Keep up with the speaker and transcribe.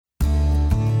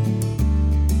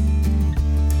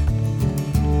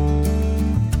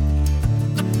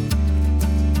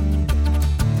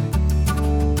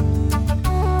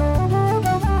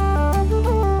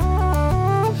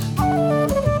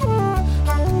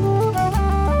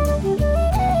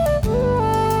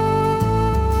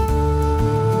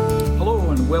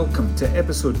to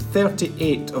episode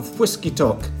 38 of Whisky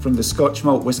Talk from the Scotch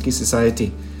Malt Whisky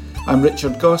Society. I'm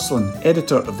Richard Gosselin,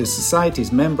 editor of the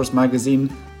Society's members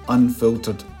magazine,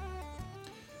 Unfiltered.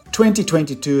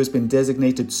 2022 has been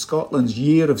designated Scotland's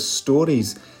Year of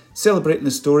Stories, celebrating the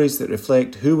stories that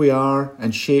reflect who we are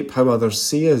and shape how others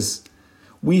see us.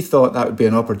 We thought that would be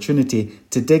an opportunity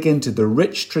to dig into the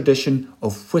rich tradition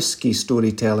of whisky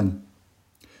storytelling.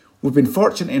 We've been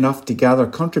fortunate enough to gather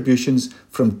contributions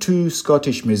from two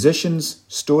Scottish musicians,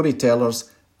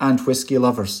 storytellers and whisky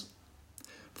lovers.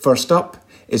 First up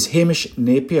is Hamish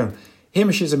Napier.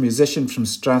 Hamish is a musician from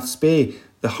Strathspey,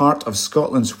 the heart of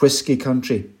Scotland's whisky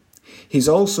country. He's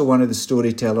also one of the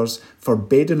storytellers for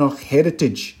Badenoch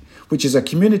Heritage, which is a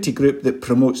community group that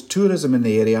promotes tourism in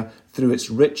the area through its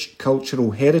rich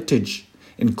cultural heritage,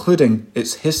 including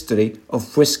its history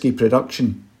of whisky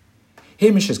production.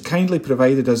 Hamish has kindly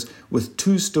provided us with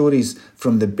two stories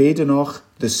from the Badenoch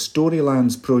The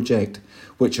Storylands project,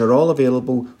 which are all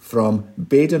available from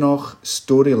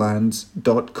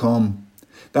badenochstorylands.com.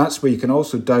 That's where you can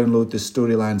also download the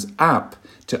Storylands app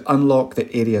to unlock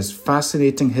the area's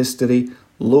fascinating history,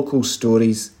 local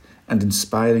stories and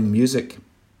inspiring music.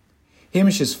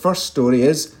 Hamish's first story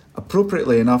is,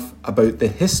 appropriately enough, about the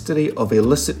history of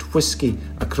illicit whisky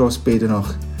across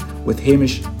Badenoch, with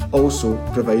Hamish also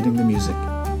providing the music.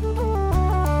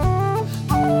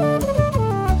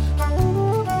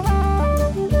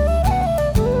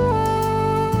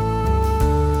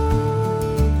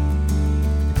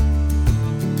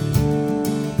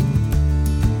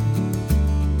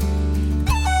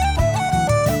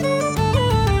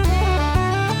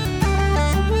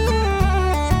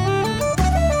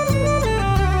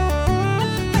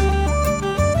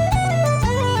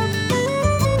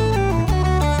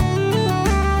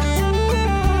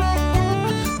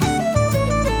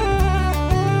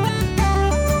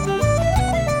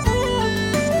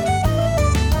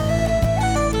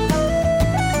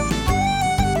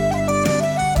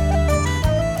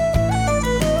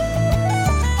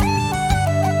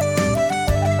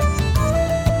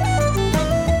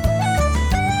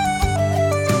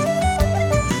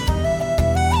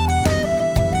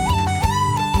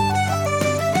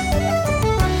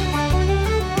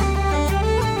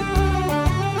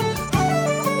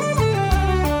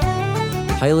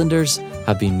 Highlanders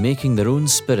have been making their own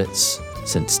spirits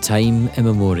since time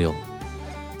immemorial.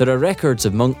 There are records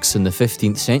of monks in the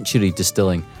 15th century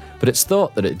distilling, but it's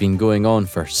thought that it had been going on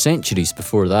for centuries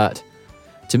before that.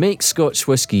 To make Scotch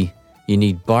whisky, you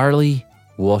need barley,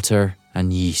 water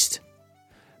and yeast.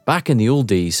 Back in the old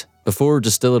days, before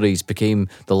distilleries became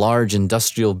the large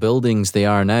industrial buildings they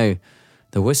are now,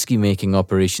 the whisky making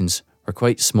operations were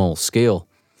quite small scale.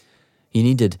 You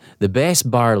needed the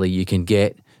best barley you can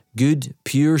get, good,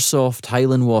 pure soft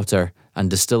Highland water and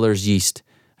distiller's yeast,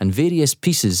 and various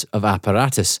pieces of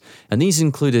apparatus, and these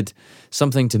included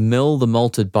something to mill the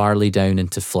malted barley down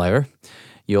into flour.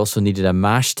 You also needed a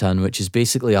mash tun, which is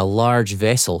basically a large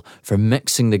vessel for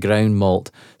mixing the ground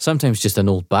malt. Sometimes just an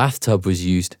old bathtub was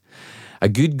used. A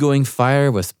good going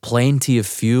fire with plenty of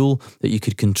fuel that you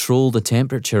could control the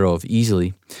temperature of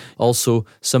easily. Also,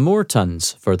 some more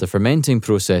tuns for the fermenting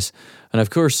process, and of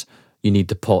course, you need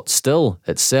the pot still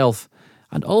itself,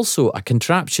 and also a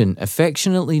contraption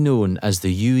affectionately known as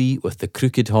the ewie with the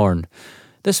crooked horn.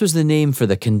 This was the name for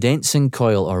the condensing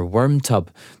coil or worm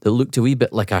tub that looked a wee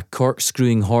bit like a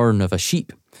corkscrewing horn of a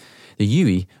sheep. The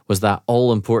ewie was that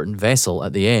all-important vessel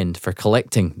at the end for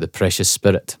collecting the precious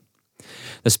spirit.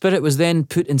 The spirit was then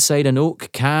put inside an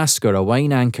oak cask or a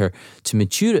wine anchor to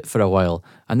mature it for a while,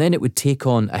 and then it would take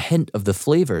on a hint of the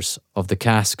flavours of the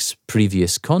cask's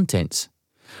previous contents.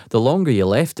 The longer you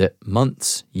left it,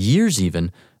 months, years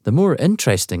even, the more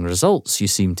interesting results you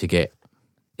seem to get.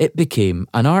 It became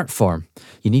an art form.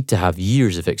 You need to have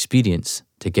years of experience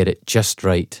to get it just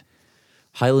right.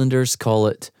 Highlanders call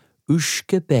it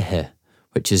uisce beithe,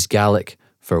 which is Gaelic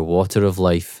for water of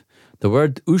life. The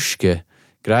word uisce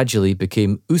gradually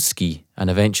became uiscí and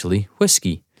eventually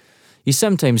whisky. You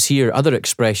sometimes hear other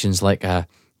expressions like a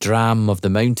dram of the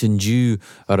Mountain Dew,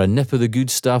 or a nip of the good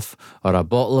stuff, or a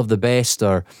bottle of the best,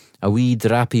 or a wee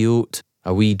drappy oat,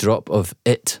 a wee drop of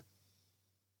it.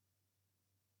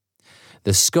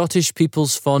 The Scottish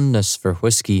people's fondness for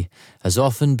whisky has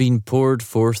often been poured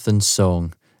forth in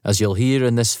song, as you'll hear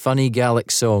in this funny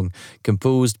Gaelic song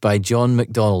composed by John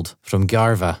MacDonald from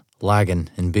Garva, Lagan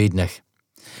in Badenoch.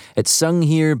 It's sung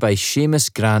here by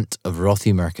Seamus Grant of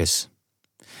Rothiemurchus.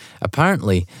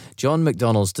 Apparently, John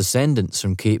MacDonald's descendants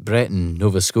from Cape Breton,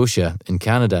 Nova Scotia, in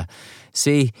Canada,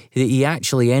 say that he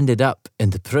actually ended up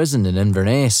in the prison in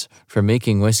Inverness for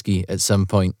making whisky at some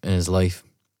point in his life.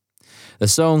 The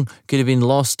song could have been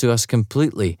lost to us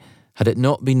completely, had it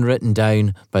not been written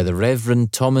down by the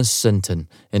Reverend Thomas Sinton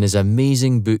in his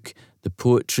amazing book, The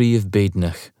Poetry of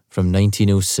Badenoch, from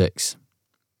 1906.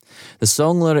 The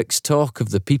song lyrics talk of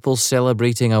the people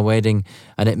celebrating a wedding,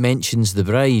 and it mentions the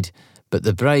bride, but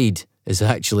the bride is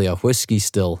actually a whisky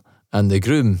still, and the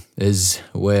groom is,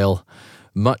 well,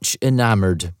 much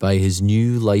enamoured by his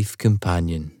new life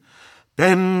companion.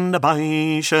 Ben na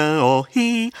baise o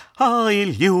hi,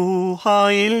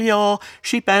 hailio,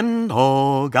 she ben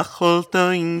o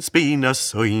gacholtein spina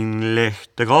soin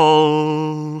lechte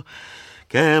gol.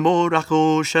 Gemorach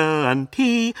o se an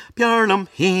ti, bjarlam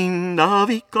hin a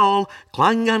vikol,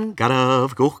 klangan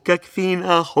garav gochgek fin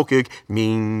a hokig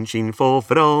min sin fo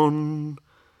vron.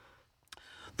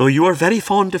 Though you are very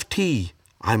fond of tea,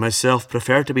 I myself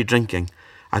prefer to be drinking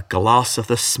a glass of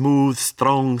the smooth,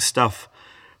 strong stuff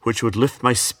which would lift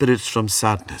my spirits from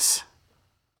sadness.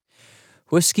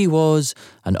 Whisky was,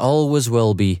 and always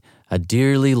will be, a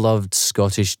dearly loved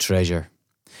Scottish treasure.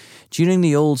 During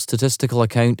the old statistical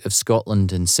account of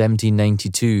Scotland in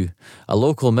 1792, a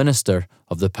local minister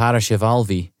of the parish of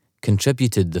Alvie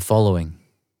contributed the following.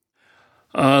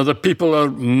 The people are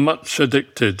much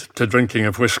addicted to drinking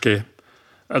of whisky.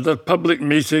 At their public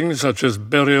meetings, such as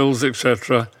burials,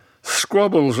 etc.,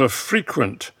 squabbles are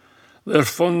frequent. Their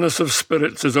fondness of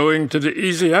spirits is owing to the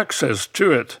easy access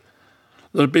to it.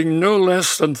 There being no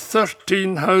less than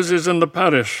 13 houses in the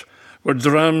parish where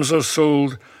drams are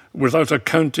sold without a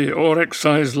county or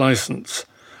excise licence,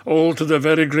 all to the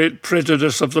very great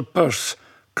prejudice of the purse,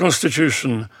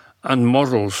 constitution and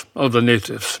morals of the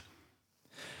natives.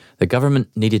 The government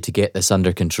needed to get this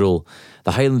under control.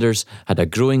 The Highlanders had a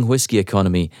growing whisky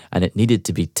economy and it needed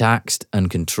to be taxed and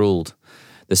controlled.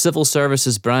 The Civil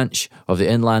Services branch of the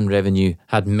Inland Revenue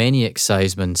had many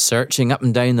excisemen searching up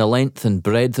and down the length and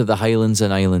breadth of the Highlands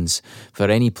and Islands for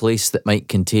any place that might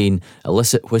contain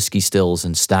illicit whisky stills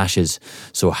and stashes,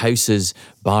 so houses,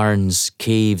 barns,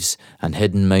 caves and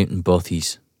hidden mountain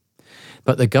bothies.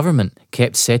 But the government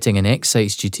kept setting an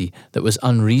excise duty that was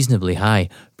unreasonably high,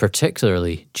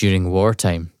 particularly during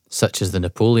wartime, such as the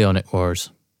Napoleonic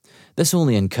Wars. This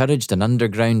only encouraged an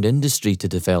underground industry to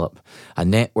develop, a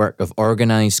network of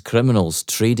organised criminals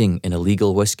trading in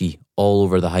illegal whisky all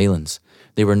over the Highlands.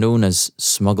 They were known as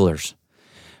smugglers.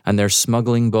 And their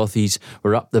smuggling bothies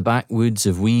were up the backwoods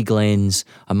of wee glens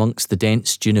amongst the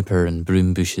dense juniper and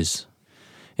broom bushes.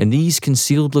 In these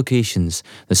concealed locations,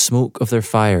 the smoke of their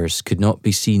fires could not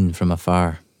be seen from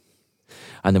afar.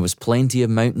 And there was plenty of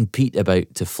mountain peat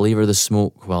about to flavour the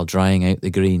smoke while drying out the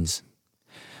grains.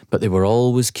 But they were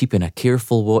always keeping a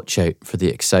careful watch out for the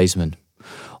excisemen.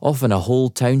 Often a whole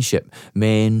township,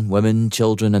 men, women,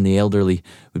 children and the elderly,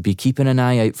 would be keeping an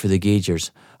eye out for the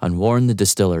gaugers and warn the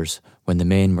distillers when the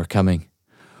men were coming,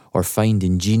 or find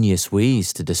ingenious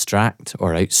ways to distract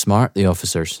or outsmart the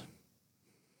officers.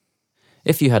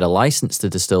 If you had a licence to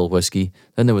distill whisky,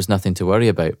 then there was nothing to worry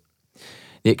about.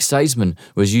 The exciseman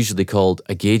was usually called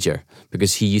a gauger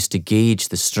because he used to gauge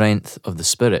the strength of the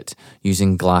spirit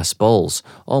using glass balls,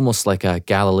 almost like a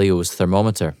Galileo's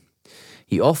thermometer.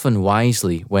 He often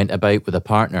wisely went about with a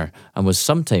partner and was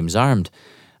sometimes armed.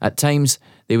 At times,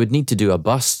 they would need to do a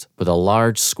bust with a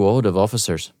large squad of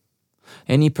officers.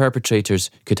 Any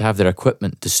perpetrators could have their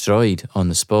equipment destroyed on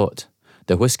the spot.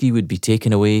 The whisky would be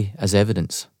taken away as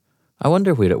evidence. I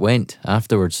wonder where it went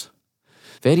afterwards.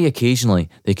 Very occasionally,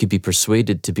 they could be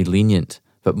persuaded to be lenient,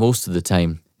 but most of the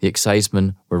time, the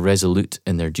excisemen were resolute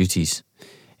in their duties.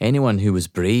 Anyone who was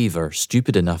brave or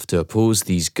stupid enough to oppose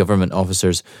these government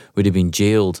officers would have been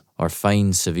jailed or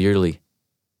fined severely.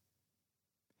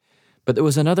 But there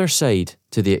was another side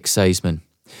to the excisemen.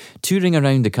 Touring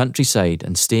around the countryside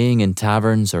and staying in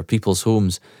taverns or people's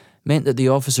homes meant that the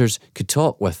officers could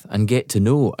talk with and get to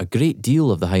know a great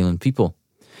deal of the Highland people.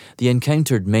 They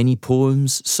encountered many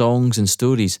poems, songs and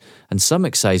stories, and some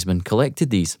excisemen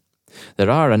collected these. There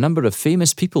are a number of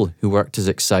famous people who worked as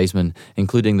excisemen,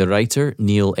 including the writer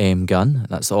Neil M. Gunn,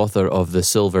 that's author of The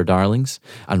Silver Darlings,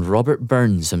 and Robert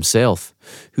Burns himself,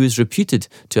 who is reputed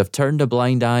to have turned a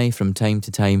blind eye from time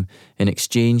to time in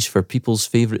exchange for people's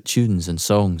favourite tunes and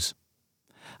songs.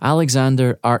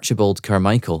 Alexander Archibald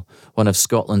Carmichael, one of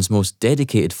Scotland's most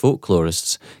dedicated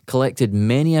folklorists, collected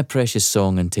many a precious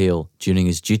song and tale during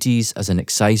his duties as an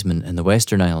exciseman in the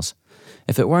Western Isles.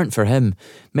 If it weren't for him,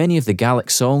 many of the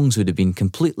Gaelic songs would have been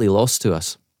completely lost to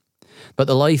us. But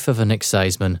the life of an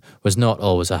exciseman was not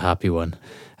always a happy one.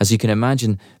 As you can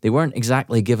imagine, they weren't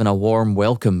exactly given a warm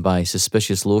welcome by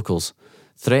suspicious locals.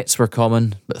 Threats were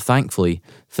common, but thankfully,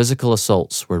 physical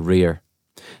assaults were rare.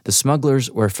 The smugglers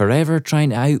were forever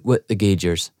trying to outwit the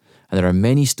gaugers, and there are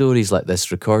many stories like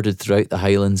this recorded throughout the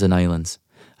Highlands and Islands,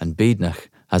 and Badenoch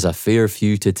has a fair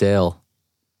few to tell.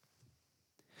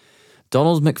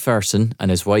 Donald Macpherson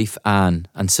and his wife Anne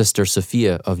and sister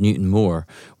Sophia of Newton Moor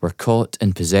were caught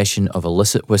in possession of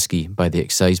illicit whisky by the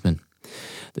excisemen.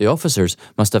 The officers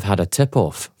must have had a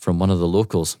tip-off from one of the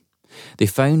locals. They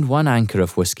found one anchor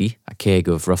of whisky, a keg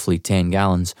of roughly 10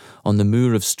 gallons, on the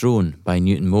moor of Strone by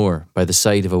Newton Moor, by the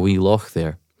side of a wee loch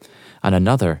there, and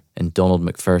another in Donald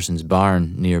Macpherson's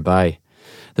barn nearby.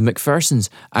 The Macphersons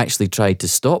actually tried to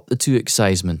stop the two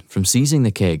excisemen from seizing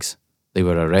the kegs. They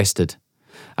were arrested.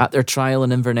 At their trial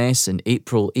in Inverness in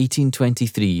April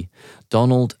 1823,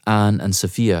 Donald, Anne and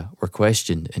Sophia were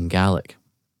questioned in Gaelic.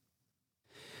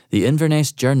 The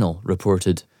Inverness Journal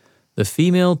reported, "The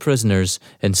female prisoners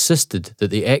insisted that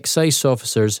the excise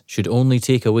officers should only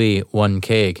take away one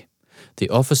keg. The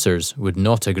officers would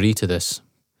not agree to this.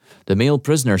 The male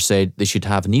prisoner said they should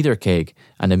have neither keg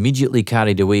and immediately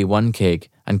carried away one keg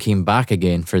and came back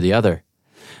again for the other.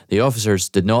 The officers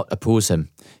did not oppose him,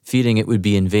 fearing it would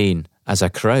be in vain, as a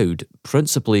crowd,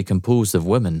 principally composed of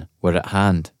women, were at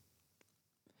hand."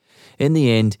 In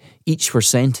the end, each were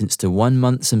sentenced to 1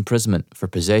 month's imprisonment for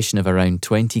possession of around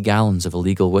 20 gallons of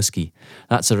illegal whisky.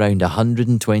 That's around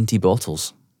 120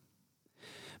 bottles.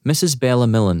 Mrs. Bella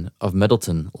Millen of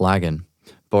Middleton, Lagan,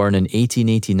 born in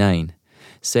 1889,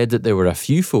 said that there were a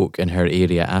few folk in her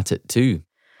area at it too.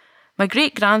 "My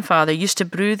great-grandfather used to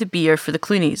brew the beer for the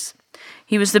Clooneys.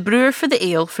 He was the brewer for the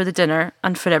ale, for the dinner,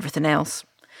 and for everything else.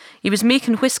 He was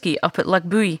making whisky up at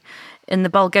Lugbuie in the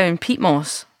Balgowan peat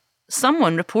moss.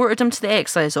 Someone reported him to the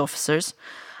excise officers,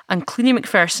 and Clooney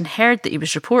Macpherson heard that he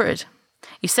was reported.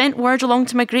 He sent word along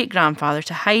to my great-grandfather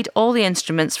to hide all the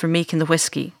instruments for making the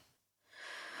whisky.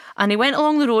 And he went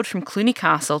along the road from Clooney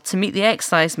Castle to meet the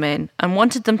excise men and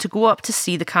wanted them to go up to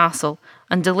see the castle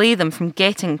and delay them from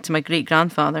getting to my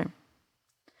great-grandfather.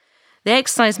 The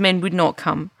excise men would not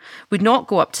come, would not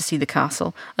go up to see the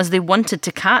castle, as they wanted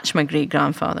to catch my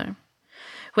great-grandfather.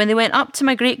 When they went up to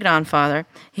my great-grandfather,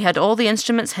 he had all the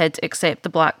instruments hid except the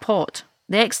black pot.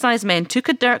 The excise men took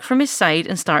a dirk from his side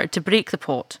and started to break the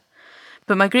pot.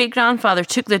 But my great-grandfather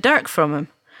took the dirk from him,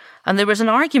 and there was an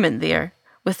argument there,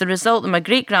 with the result that my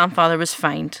great-grandfather was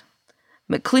fined.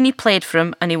 McClooney pled for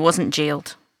him and he wasn't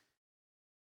jailed."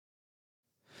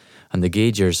 And the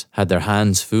gaugers had their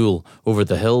hands full over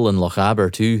the hill in Lochaber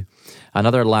too.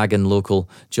 Another Lagan local,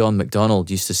 John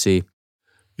MacDonald, used to say,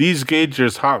 "These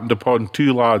gaugers happened upon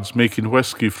two lads making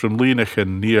whisky from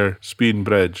Leanachan near Spean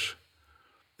Bridge.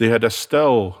 They had a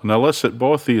still, an illicit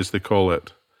bothy as they call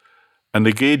it, and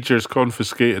the gaugers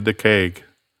confiscated the keg.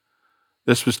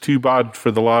 This was too bad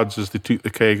for the lads as they took the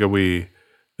keg away.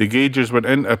 The gaugers went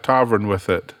into a tavern with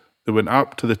it. They went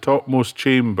up to the topmost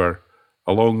chamber,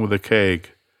 along with the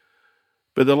keg.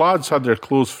 But the lads had their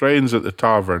close friends at the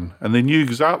tavern, and they knew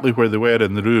exactly where they were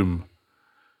in the room.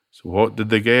 So what did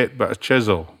they get but a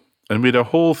chisel, and made a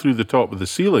hole through the top of the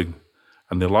ceiling,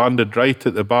 and they landed right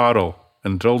at the barrel,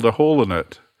 and drilled a hole in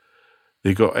it.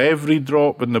 They got every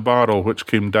drop in the barrel which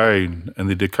came down, and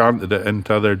they decanted it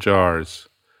into other jars.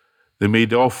 They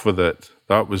made off with it.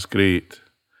 That was great.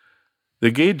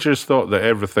 The gaugers thought that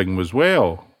everything was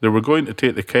well. They were going to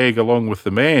take the keg along with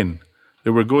the men.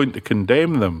 They were going to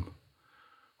condemn them.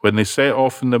 When they set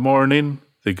off in the morning,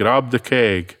 they grabbed the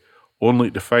keg,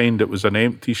 only to find it was an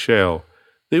empty shell.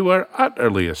 They were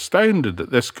utterly astounded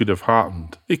that this could have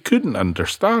happened. They couldn't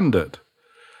understand it,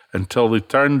 until they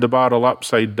turned the barrel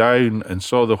upside down and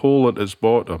saw the hole at its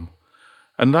bottom.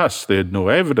 And thus they had no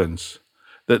evidence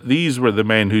that these were the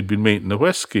men who'd been making the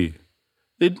whisky.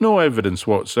 They'd no evidence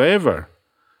whatsoever.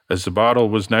 As the barrel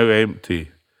was now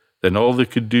empty, then all they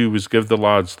could do was give the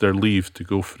lads their leave to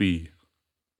go free."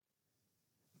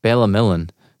 Bella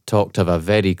Millen talked of a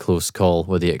very close call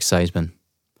with the excisemen.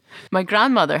 "My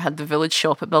grandmother had the village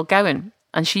shop at Balgowan,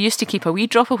 and she used to keep a wee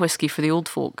drop of whisky for the old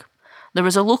folk. There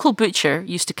was a local butcher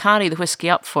used to carry the whisky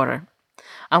up for her.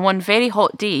 And one very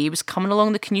hot day he was coming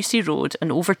along the Canusie Road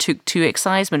and overtook two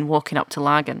excisemen walking up to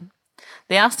Lagan.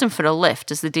 They asked him for a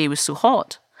lift as the day was so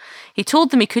hot. He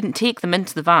told them he couldn't take them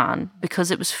into the van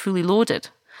because it was fully loaded,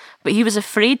 but he was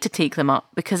afraid to take them up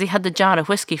because he had the jar of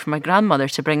whisky for my grandmother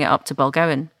to bring it up to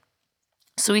Balgowan.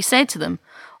 So he said to them,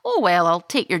 'Oh well, I'll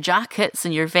take your jackets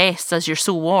and your vests as you're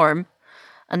so warm.'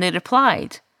 And they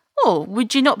replied, 'Oh,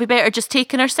 would you not be better just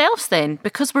taking ourselves then,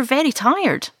 because we're very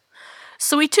tired?'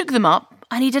 So he took them up,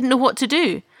 and he didn't know what to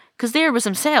do, because there was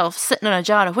himself sitting on a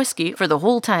jar of whisky for the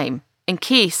whole time, in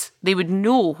case they would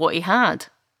know what he had.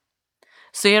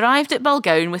 So he arrived at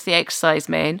Balgowan with the excise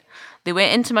men. They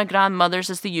went into my grandmother's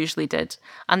as they usually did,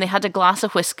 and they had a glass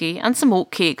of whisky and some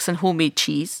oat cakes and homemade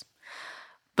cheese.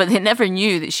 But they never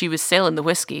knew that she was selling the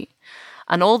whisky,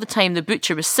 and all the time the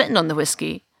butcher was sitting on the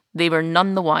whisky, They were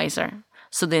none the wiser,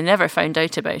 so they never found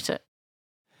out about it.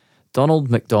 Donald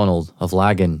MacDonald of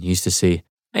Lagan used to say,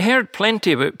 I heard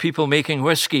plenty about people making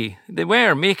whisky. They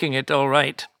were making it all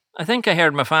right. I think I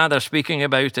heard my father speaking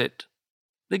about it.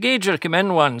 The gauger came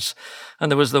in once, and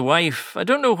there was the wife. I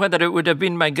don't know whether it would have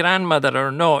been my grandmother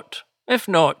or not. If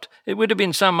not, it would have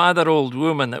been some other old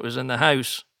woman that was in the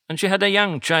house, and she had a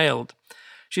young child.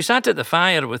 She sat at the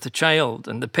fire with the child,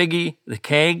 and the piggy, the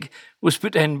keg, was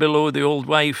put in below the old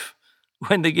wife.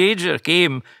 When the gauger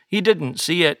came, he didn't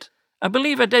see it. I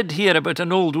believe I did hear about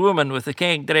an old woman with the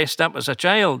keg dressed up as a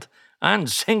child, and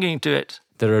singing to it.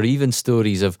 There are even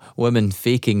stories of women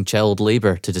faking child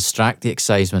labour to distract the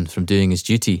exciseman from doing his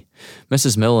duty.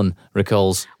 Mrs. Millen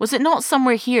recalls, Was it not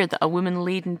somewhere here that a woman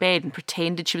laid in bed and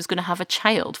pretended she was going to have a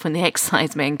child when the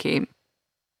excisemen came?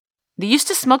 They used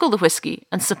to smuggle the whisky,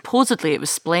 and supposedly it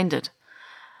was splendid.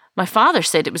 My father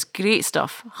said it was great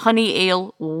stuff, honey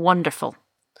ale, wonderful.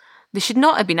 They should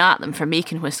not have been at them for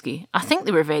making whisky. I think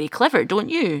they were very clever, don't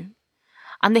you?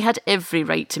 And they had every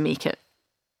right to make it.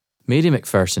 Mary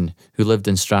Macpherson, who lived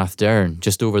in Strathdown,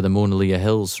 just over the Mona Lea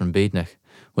Hills from Badenoch,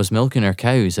 was milking her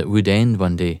cows at Wood End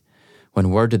one day,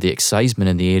 when word of the excisemen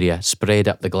in the area spread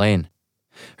up the glen.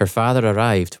 Her father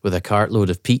arrived with a cartload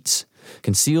of peats.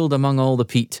 Concealed among all the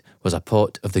peat was a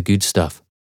pot of the good stuff.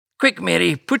 Quick,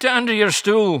 Mary, put it under your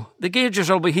stool. The gaugers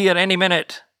will be here any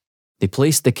minute. They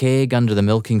placed the keg under the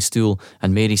milking stool,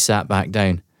 and Mary sat back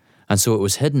down, and so it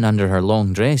was hidden under her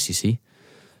long dress, you see.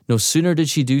 No sooner did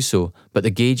she do so, but the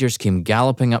gaugers came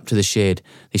galloping up to the shed.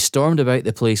 They stormed about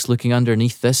the place looking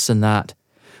underneath this and that.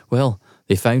 Well,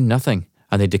 they found nothing,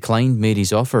 and they declined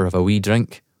Mary's offer of a wee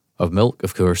drink. Of milk,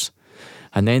 of course.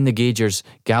 And then the gaugers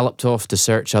galloped off to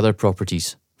search other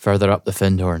properties, further up the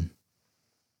Findhorn.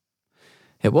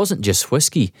 It wasn't just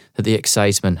whisky that the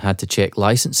excisemen had to check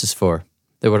licences for.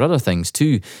 There were other things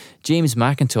too. James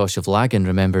McIntosh of Lagan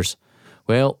remembers,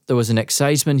 well, there was an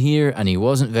exciseman here and he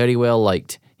wasn't very well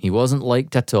liked. He wasn't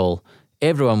liked at all.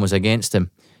 Everyone was against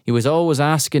him. He was always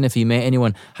asking if he met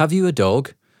anyone, have you a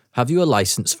dog? Have you a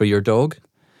licence for your dog?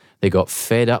 They got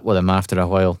fed up with him after a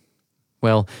while.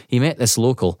 Well, he met this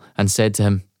local and said to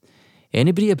him,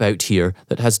 anybody about here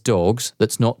that has dogs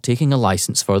that's not taking a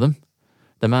licence for them?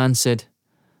 The man said,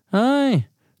 aye,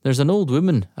 there's an old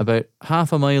woman about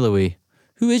half a mile away.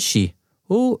 Who is she?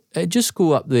 Oh, just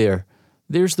go up there.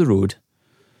 There's the road.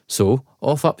 So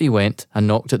off up he went and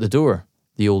knocked at the door.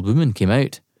 The old woman came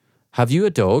out. Have you a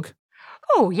dog?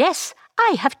 Oh, yes,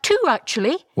 I have two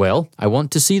actually. Well, I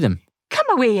want to see them. Come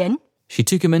away in. She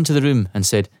took him into the room and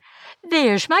said,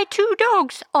 There's my two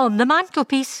dogs on the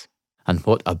mantelpiece. And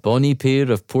what a bonny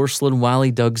pair of porcelain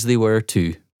wally dugs they were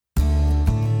too.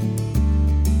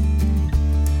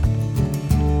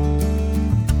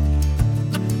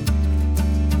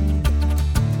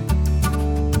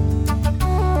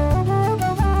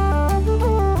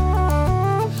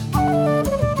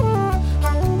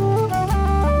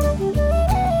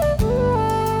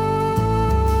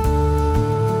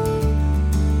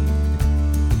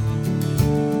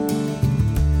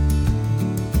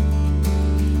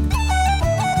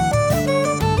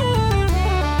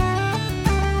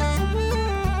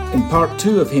 In part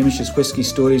 2 of Hamish's Whisky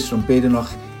Stories from Badenoch,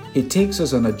 he takes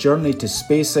us on a journey to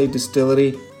Speyside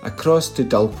Distillery, across to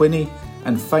Dalwhinnie,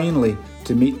 and finally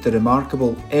to meet the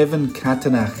remarkable Evan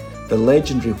Catanach, the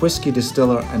legendary whisky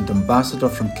distiller and ambassador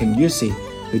from Kingussie,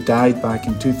 who died back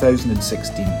in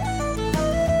 2016.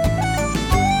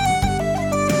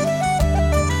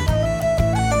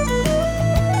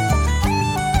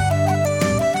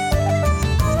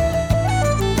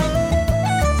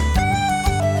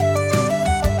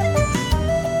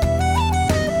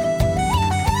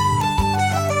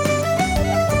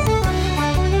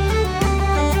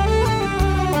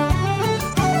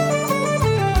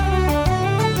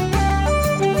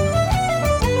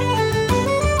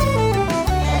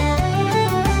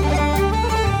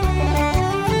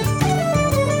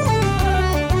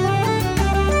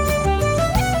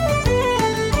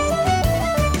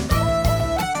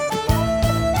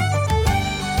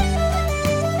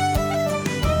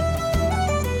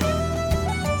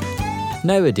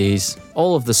 Nowadays,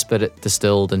 all of the spirit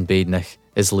distilled in Badenoch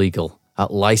is legal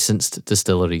at licensed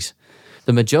distilleries.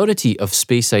 The majority of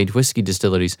Speyside whisky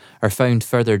distilleries are found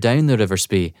further down the River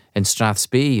Spey in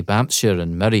Strathspey, Banffshire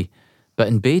and Murray. But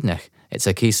in Badenoch, it's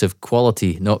a case of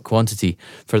quality, not quantity,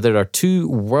 for there are two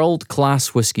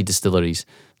world-class whisky distilleries,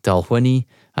 Dalwhinnie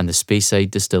and the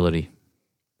Speyside Distillery.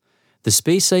 The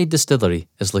Speyside Distillery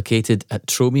is located at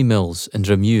Tromie Mills in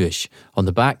Dremuish on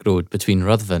the back road between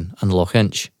Ruthven and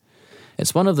Lochinch.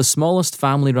 It's one of the smallest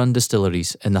family-run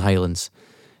distilleries in the Highlands.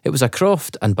 It was a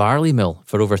croft and barley mill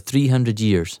for over 300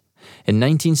 years. In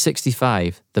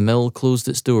 1965, the mill closed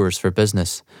its doors for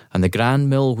business, and the grand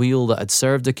mill wheel that had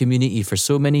served the community for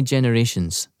so many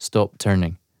generations stopped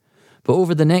turning. But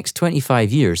over the next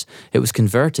 25 years, it was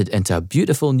converted into a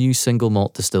beautiful new single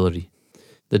malt distillery.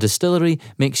 The distillery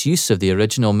makes use of the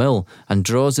original mill and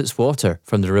draws its water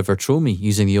from the River Tromie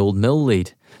using the old mill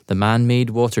lade, the man-made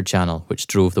water channel which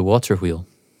drove the water wheel.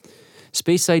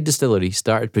 Speyside Distillery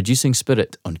started producing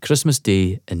spirit on Christmas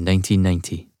Day in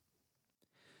 1990.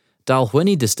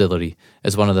 Dalwhinnie Distillery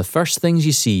is one of the first things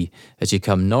you see as you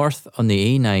come north on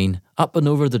the A9 up and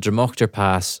over the Drumochter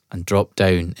Pass and drop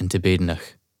down into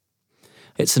Badenoch.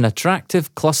 It's an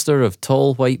attractive cluster of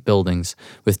tall white buildings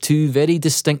with two very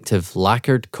distinctive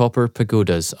lacquered copper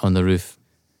pagodas on the roof.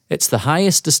 It's the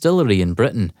highest distillery in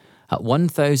Britain at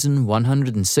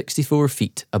 1,164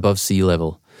 feet above sea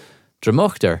level.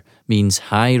 Drumochter means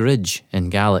high ridge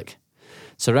in Gaelic.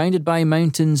 Surrounded by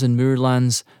mountains and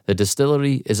moorlands, the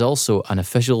distillery is also an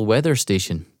official weather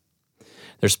station.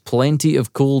 There's plenty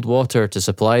of cold water to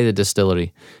supply the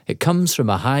distillery. It comes from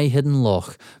a high hidden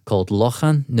loch called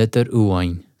Lochan Nidder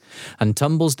Uwain and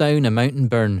tumbles down a mountain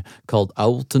burn called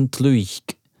Aulton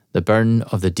Tluich, the burn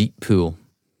of the deep pool.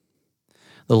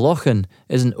 The Lochan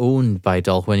isn't owned by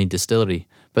Dalwhinnie Distillery,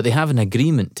 but they have an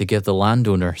agreement to give the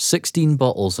landowner 16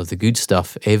 bottles of the good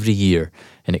stuff every year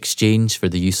in exchange for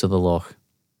the use of the loch.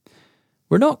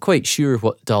 We're not quite sure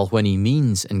what Dalwhinnie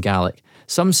means in Gaelic.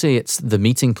 Some say it's the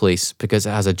meeting place because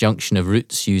it has a junction of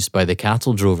routes used by the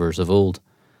cattle drovers of old.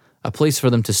 A place for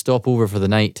them to stop over for the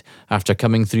night after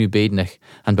coming through Badenoch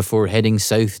and before heading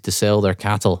south to sell their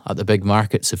cattle at the big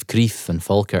markets of Crieff and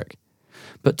Falkirk.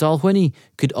 But Dalwhinnie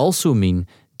could also mean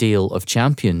Dale of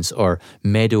Champions or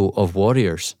Meadow of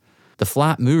Warriors. The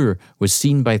flat moor was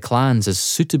seen by clans as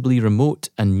suitably remote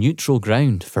and neutral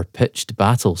ground for pitched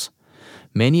battles.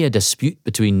 Many a dispute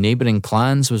between neighbouring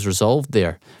clans was resolved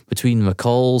there, between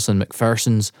McCalls and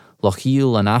McPhersons,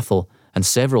 Lochiel and Athol, and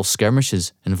several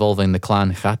skirmishes involving the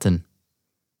clan Chattan.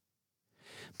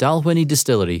 Dalwhinnie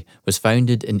Distillery was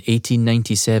founded in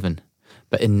 1897,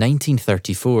 but in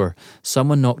 1934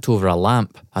 someone knocked over a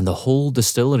lamp and the whole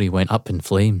distillery went up in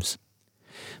flames.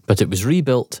 But it was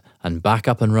rebuilt and back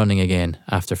up and running again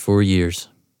after 4 years.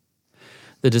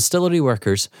 The distillery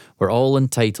workers were all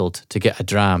entitled to get a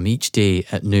dram each day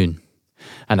at noon.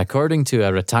 And according to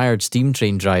a retired steam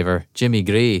train driver, Jimmy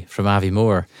Gray from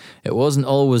Aviemore, it wasn't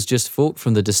always just folk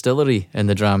from the distillery in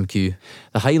the dram queue.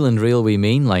 The Highland Railway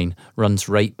main line runs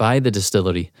right by the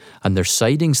distillery, and there's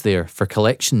sidings there for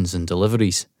collections and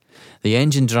deliveries. The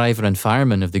engine driver and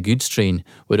fireman of the goods train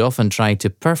would often try to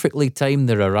perfectly time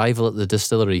their arrival at the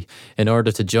distillery in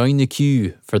order to join the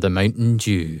queue for the Mountain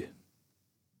Dew.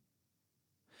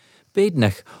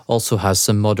 Badenoch also has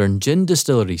some modern gin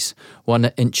distilleries, one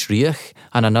at Inchriach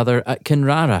and another at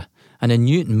Kinrara, and in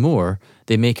Newtonmore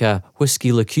they make a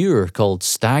whisky liqueur called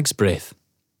Stag's Breath.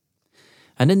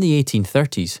 And in the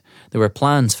 1830s there were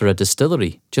plans for a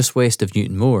distillery just west of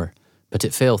Newtonmore, but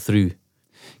it fell through.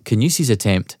 Canusi's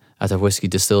attempt at a whisky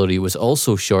distillery was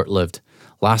also short-lived,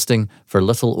 lasting for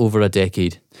little over a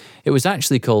decade. It was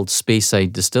actually called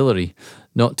Speyside Distillery,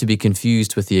 not to be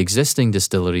confused with the existing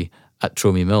distillery at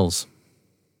Tromie Mills.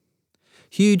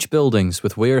 Huge buildings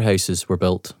with warehouses were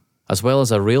built, as well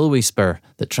as a railway spur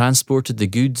that transported the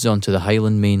goods onto the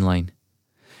Highland Main Line.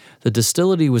 The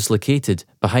distillery was located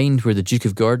behind where the Duke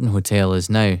of Gordon Hotel is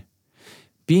now.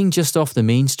 Being just off the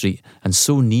main street and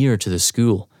so near to the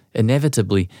school,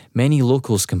 inevitably many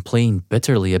locals complained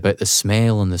bitterly about the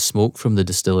smell and the smoke from the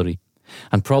distillery,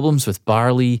 and problems with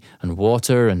barley and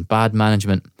water and bad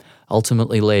management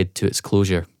ultimately led to its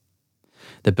closure.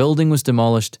 The building was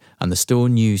demolished and the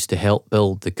stone used to help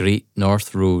build the Great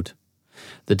North Road.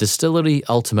 The distillery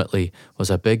ultimately was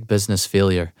a big business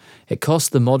failure. It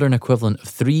cost the modern equivalent of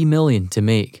 $3 million to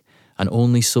make and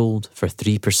only sold for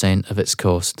 3% of its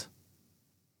cost.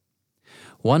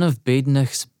 One of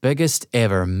Badenoch's biggest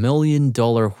ever $1 million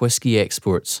whisky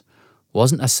exports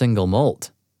wasn't a single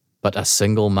malt, but a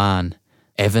single man,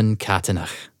 Evan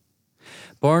Catanach.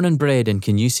 Born and bred in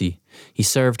Canusi, he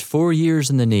served 4 years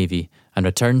in the Navy and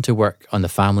returned to work on the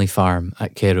family farm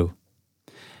at Kerrow.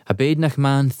 A Badenoch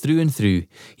man through and through,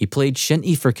 he played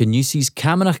shinty for Canusi's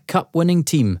Camanachd Cup winning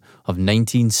team of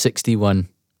 1961.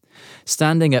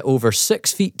 Standing at over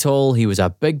 6 feet tall, he was a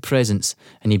big presence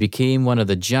and he became one of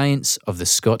the giants of the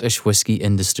Scottish whisky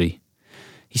industry.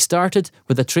 He started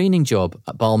with a training job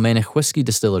at Balmenach Whisky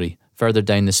Distillery, further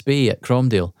down the Spey at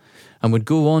Cromdale, and would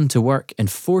go on to work in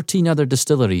 14 other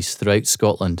distilleries throughout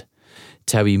Scotland.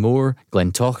 Towie-Moor,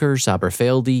 Glentochers,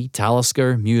 Aberfeldy,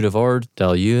 Talisker, Muir of Ord,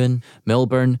 Dalhuin,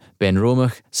 Milburn,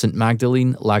 Benromach, St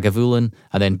Magdalene, Lagavulin,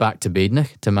 and then back to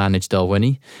Badenoch to manage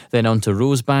Dalwhinnie, then on to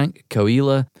Rosebank,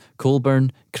 Cowela,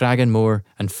 Colburn, Cragganmore,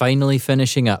 and finally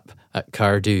finishing up at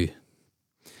Cardew.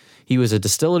 He was a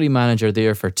distillery manager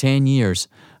there for 10 years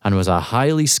and was a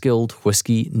highly skilled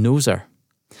whisky noser.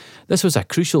 This was a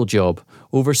crucial job,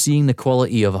 overseeing the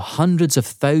quality of hundreds of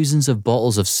thousands of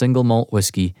bottles of single malt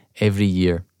whisky every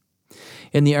year.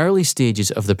 In the early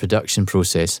stages of the production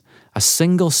process, a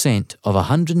single scent of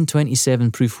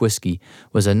 127 proof whisky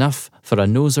was enough for a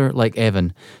noser like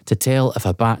Evan to tell if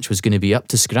a batch was going to be up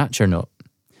to scratch or not.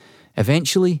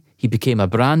 Eventually, he became a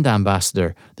brand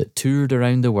ambassador that toured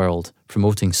around the world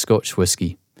promoting Scotch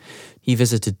whisky. He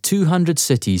visited 200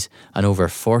 cities and over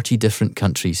 40 different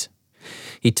countries.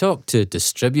 He talked to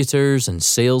distributors and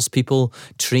salespeople,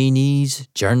 trainees,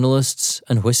 journalists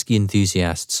and whisky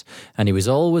enthusiasts, and he was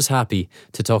always happy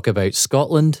to talk about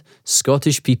Scotland,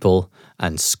 Scottish people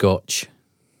and Scotch.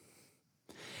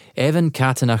 Evan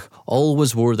Catanach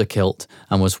always wore the kilt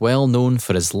and was well known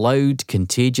for his loud,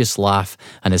 contagious laugh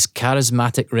and his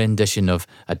charismatic rendition of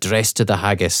Address to the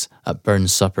Haggis at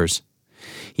Burns suppers.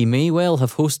 He may well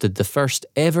have hosted the first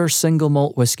ever single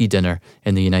malt whisky dinner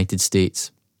in the United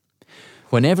States.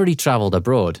 Whenever he travelled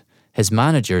abroad, his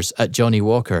managers at Johnnie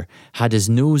Walker had his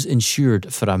nose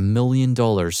insured for $1 million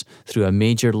through a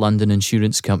major London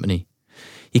insurance company.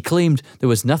 He claimed there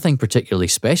was nothing particularly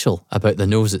special about the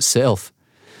nose itself.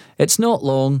 It's not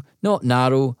long, not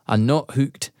narrow, and not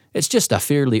hooked. It's just a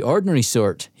fairly ordinary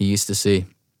sort, he used to say.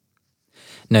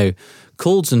 Now,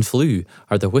 colds and flu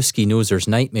are the whisky noser's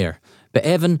nightmare, but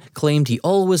Evan claimed he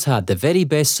always had the very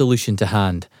best solution to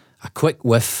hand, a quick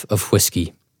whiff of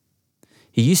whisky.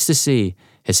 He used to say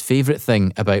his favourite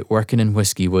thing about working in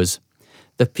whisky was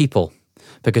the people,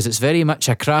 because it's very much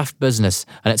a craft business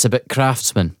and it's a bit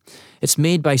craftsman. It's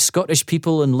made by Scottish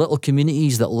people in little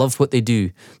communities that love what they do.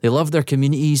 They love their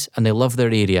communities and they love their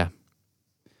area.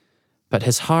 But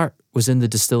his heart was in the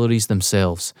distilleries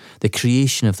themselves, the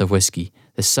creation of the whisky,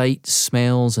 the sights,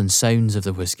 smells and sounds of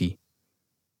the whisky.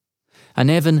 And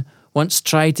Evan once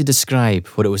tried to describe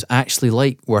what it was actually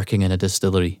like working in a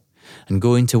distillery and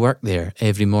going to work there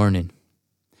every morning.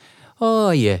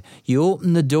 Oh yeah, you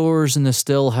open the doors in the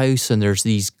still house and there's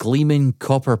these gleaming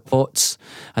copper pots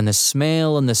and the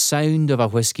smell and the sound of a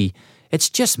whisky. It's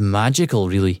just magical,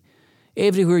 really.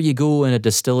 Everywhere you go in a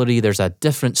distillery there's a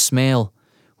different smell.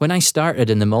 When I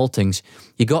started in the maltings,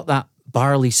 you got that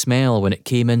barley smell when it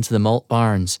came into the malt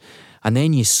barns, and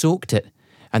then you soaked it,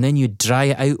 and then you dry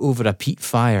it out over a peat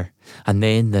fire, and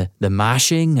then the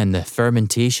mashing and the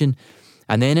fermentation,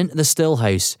 and then into the still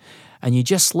house, and you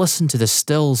just listen to the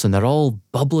stills and they're all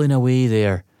bubbling away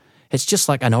there. It's just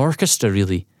like an orchestra,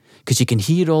 really, because you can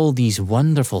hear all these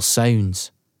wonderful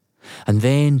sounds. And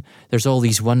then there's all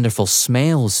these wonderful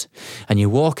smells, and you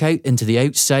walk out into the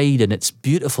outside and it's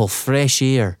beautiful fresh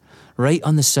air right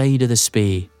on the side of the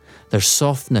Spey. There's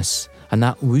softness and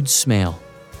that wood smell,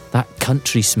 that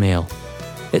country smell.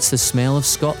 It's the smell of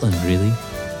Scotland, really.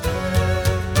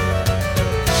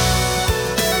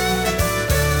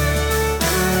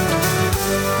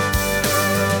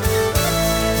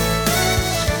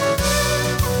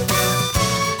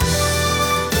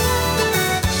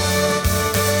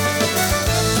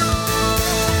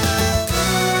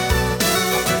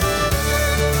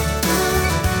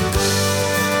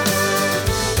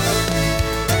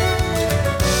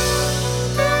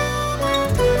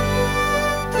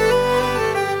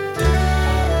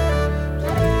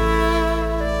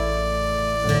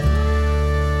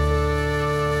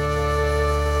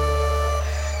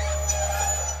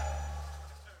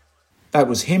 That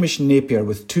was Hamish Napier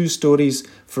with 2 stories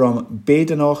from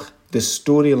Badenoch, the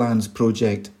Storylands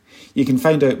project. You can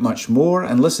find out much more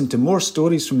and listen to more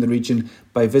stories from the region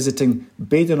by visiting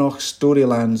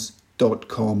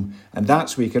badenochstorylands.com, and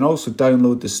that's where you can also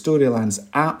download the Storylands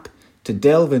app to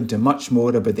delve into much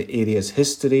more about the area's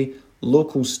history,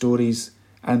 local stories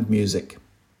and music.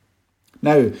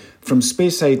 Now, from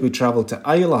Speyside we travel to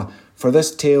Islay for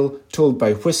this tale told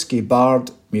by whisky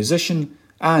bard, musician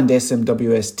and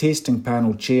SMWS tasting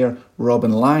panel chair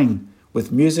Robin Lang,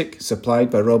 with music supplied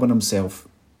by Robin himself.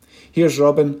 Here's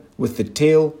Robin with the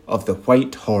tale of the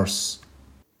White Horse.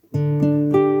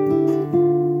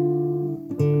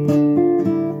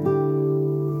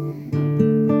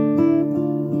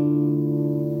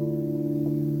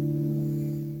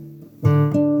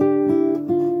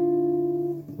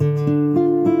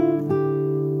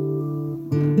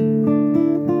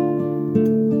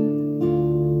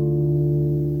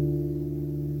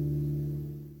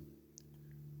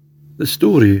 The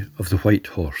Story of the White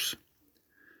Horse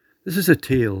This is a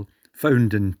tale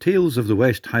found in Tales of the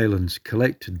West Highlands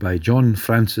collected by John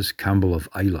Francis Campbell of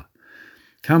Islay.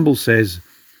 Campbell says,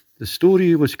 the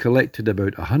story was collected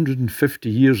about 150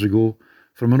 years ago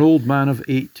from an old man of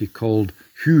 80 called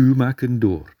Hugh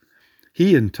Macindore.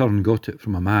 He in turn got it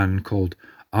from a man called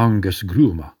Angus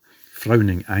Gruama,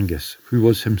 Frowning Angus, who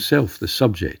was himself the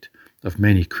subject of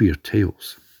many queer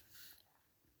tales.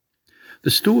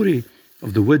 The story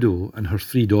of the widow and her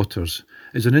 3 daughters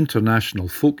is an international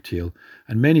folk tale,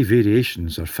 and many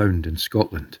variations are found in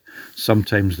Scotland.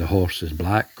 Sometimes the horse is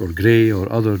black or grey, or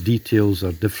other details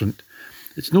are different.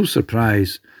 It's no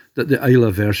surprise that the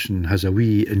Islay version has a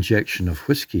wee injection of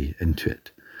whisky into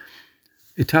it.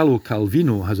 Italo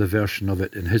Calvino has a version of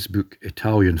it in his book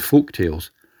Italian Folk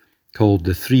Tales, called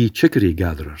The 3 Chicory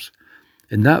Gatherers.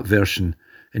 In that version,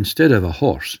 instead of a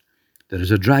horse, there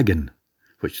is a dragon,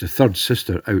 which the 3rd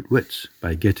sister outwits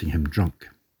by getting him drunk.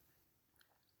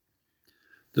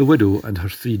 The widow and her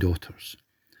 3 daughters.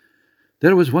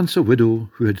 There was once a widow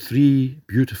who had 3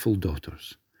 beautiful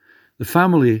daughters. The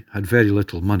family had very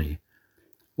little money,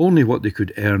 only what they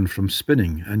could earn from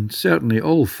spinning, and certainly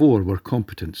all 4 were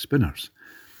competent spinners.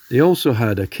 They also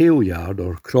had a kale yard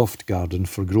or croft garden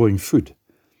for growing food.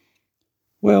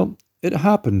 Well, it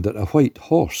happened that a white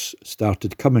horse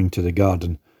started coming to the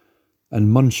garden and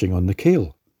munching on the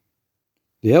kale.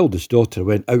 The eldest daughter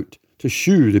went out to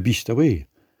shoo the beast away.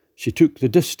 She took the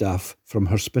distaff from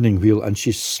her spinning wheel and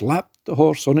she slapped the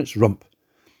horse on its rump.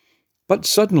 But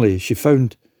suddenly she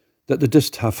found that the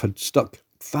distaff had stuck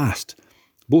fast,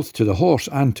 both to the horse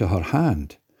and to her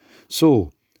hand.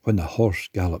 So, when the horse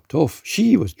galloped off,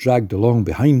 she was dragged along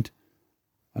behind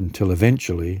until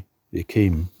eventually they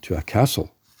came to a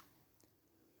castle.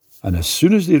 And as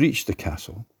soon as they reached the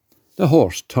castle, the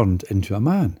horse turned into a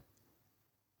man.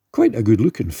 Quite a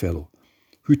good-looking fellow,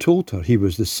 who told her he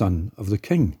was the son of the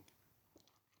king.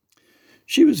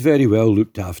 She was very well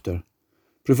looked after,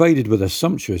 provided with a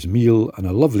sumptuous meal and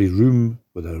a lovely room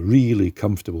with a really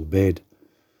comfortable bed.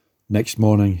 Next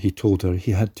morning he told her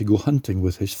he had to go hunting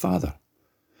with his father,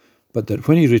 but that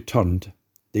when he returned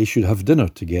they should have dinner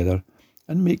together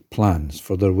and make plans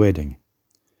for their wedding.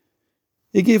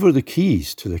 He gave her the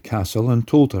keys to the castle and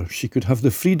told her she could have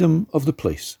the freedom of the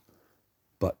place,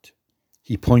 but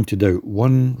he pointed out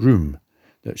one room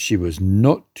that she was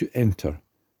not to enter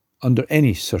under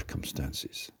any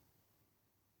circumstances.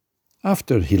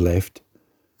 After he left,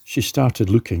 she started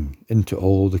looking into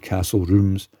all the castle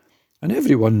rooms, and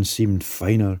every one seemed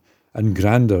finer and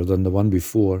grander than the one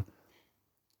before.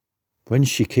 When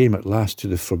she came at last to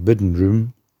the forbidden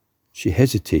room, she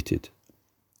hesitated.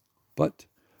 But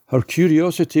her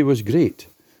curiosity was great,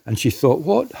 and she thought,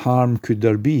 what harm could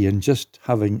there be in just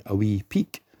having a wee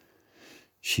peek?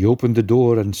 She opened the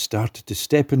door and started to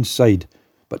step inside,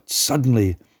 but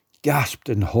suddenly gasped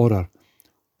in horror,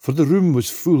 for the room was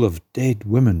full of dead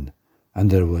women, and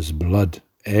there was blood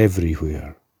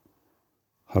everywhere.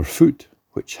 Her foot,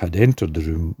 which had entered the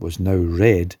room, was now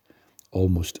red,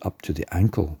 almost up to the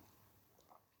ankle.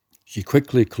 She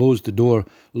quickly closed the door,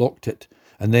 locked it,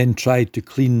 and then tried to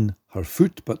clean her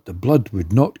foot, but the blood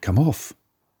would not come off.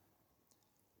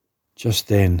 Just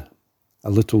then,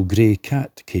 a little grey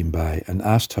cat came by and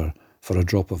asked her for a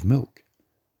drop of milk.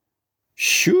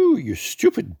 "Shoo, you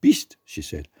stupid beast," she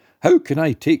said. "How can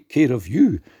I take care of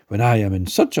you when I am in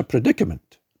such a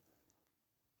predicament?"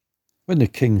 When the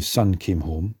king's son came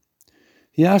home,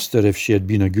 he asked her if she had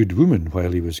been a good woman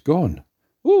while he was gone.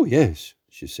 "Oh, yes,"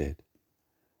 she said.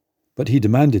 But he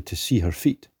demanded to see her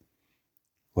feet.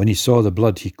 When he saw the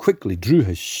blood, he quickly drew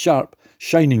his sharp,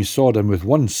 shining sword and with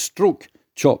one stroke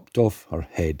chopped off her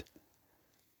head.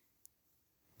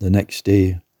 The next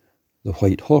day, the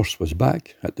white horse was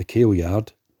back at the kale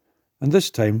yard, and this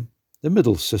time the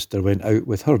middle sister went out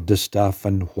with her distaff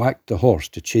and whacked the horse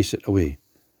to chase it away.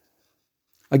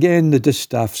 Again the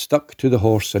distaff stuck to the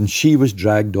horse and she was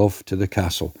dragged off to the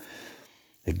castle.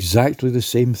 Exactly the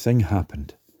same thing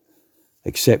happened,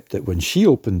 except that when she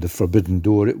opened the forbidden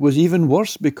door it was even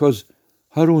worse because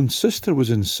her own sister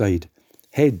was inside,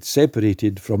 head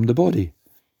separated from the body.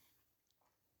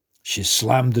 She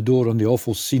slammed the door on the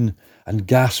awful scene and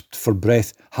gasped for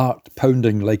breath, heart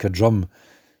pounding like a drum.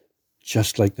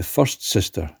 Just like the first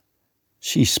sister,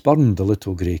 she spurned the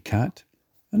little grey cat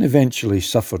and eventually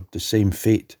suffered the same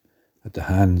fate at the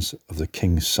hands of the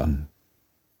king's son.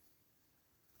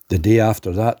 The day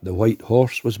after that, the white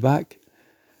horse was back,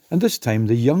 and this time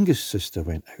the youngest sister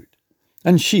went out,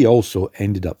 and she also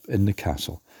ended up in the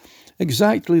castle.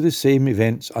 Exactly the same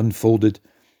events unfolded,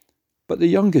 but the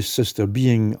youngest sister,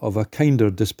 being of a kinder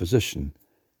disposition,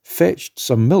 fetched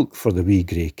some milk for the wee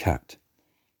grey cat.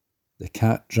 The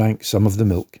cat drank some of the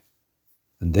milk,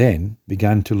 and then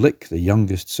began to lick the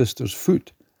youngest sister's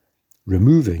foot,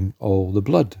 removing all the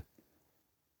blood.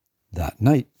 That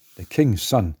night, the king's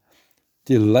son,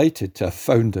 delighted to have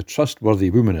found a trustworthy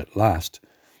woman at last,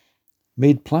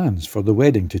 made plans for the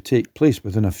wedding to take place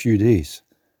within a few days.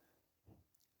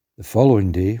 The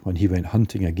following day, when he went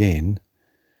hunting again,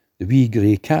 the wee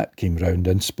grey cat came round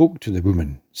and spoke to the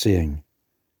woman, saying,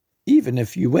 "Even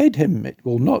if you wed him, it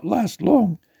will not last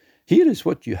long. Here is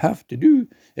what you have to do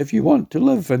if you want to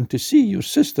live and to see your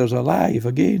sisters alive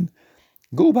again.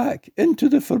 Go back into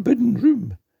the forbidden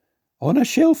room. On a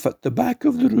shelf at the back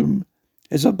of the room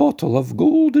is a bottle of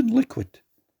golden liquid.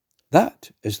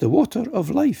 That is the water of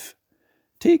life.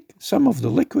 Take some of the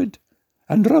liquid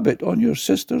and rub it on your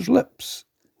sister's lips."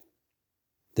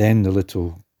 Then the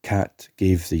little cat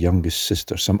gave the youngest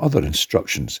sister some other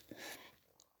instructions,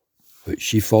 which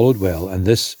she followed well, and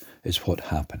this is what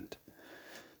happened.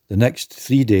 The next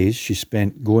 3 days she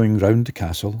spent going round the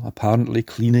castle, apparently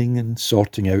cleaning and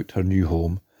sorting out her new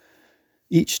home.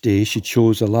 Each day she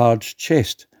chose a large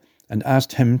chest and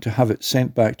asked him to have it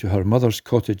sent back to her mother's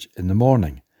cottage in the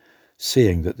morning,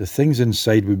 saying that the things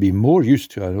inside would be more use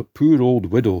to a poor old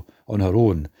widow on her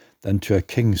own than to a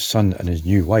king's son and his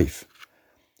new wife.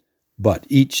 But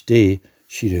each day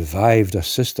she revived a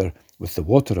sister with the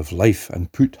water of life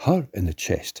and put her in the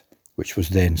chest, which was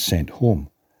then sent home.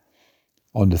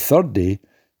 On the third day,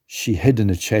 she hid in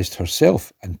the chest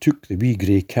herself and took the wee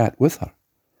grey cat with her.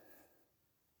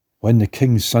 When the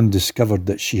king's son discovered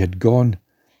that she had gone,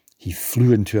 he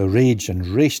flew into a rage and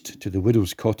raced to the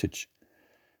widow's cottage.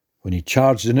 When he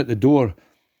charged in at the door,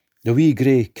 the wee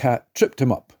grey cat tripped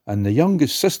him up, and the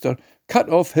youngest sister cut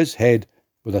off his head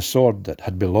with a sword that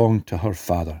had belonged to her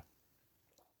father.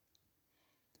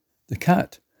 The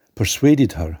cat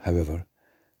persuaded her, however,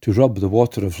 to rub the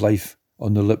water of life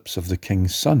on the lips of the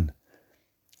king's son,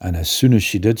 and as soon as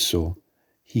she did so,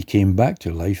 he came back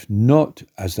to life not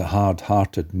as the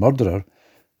hard-hearted murderer,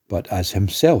 but as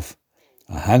himself,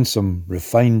 a handsome,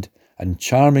 refined, and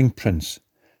charming prince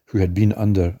who had been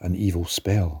under an evil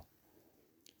spell.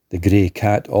 The grey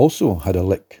cat also had a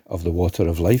lick of the water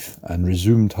of life and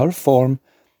resumed her form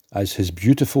as his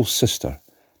beautiful sister,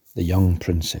 the young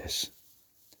princess.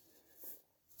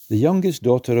 The youngest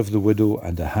daughter of the widow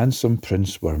and the handsome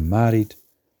prince were married,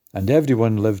 and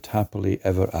everyone lived happily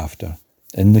ever after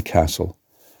in the castle,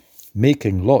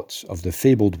 making lots of the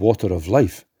fabled water of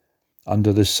life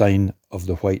under the sign of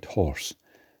the White Horse,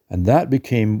 and that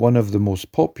became one of the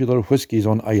most popular whiskies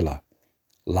on Islay,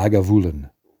 Lagavulin,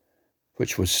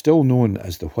 which was still known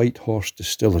as the White Horse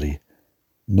Distillery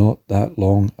not that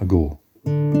long ago.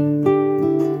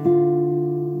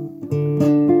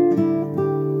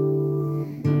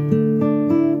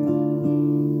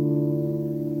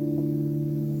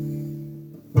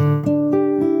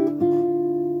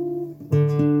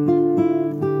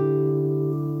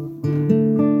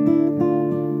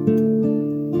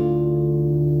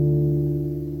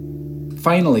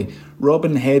 Finally,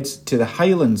 Robin heads to the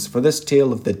Highlands for this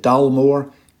tale of the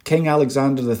Dalmore, King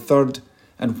Alexander III,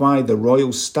 and why the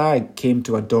royal stag came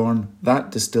to adorn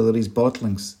that distillery's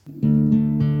bottlings.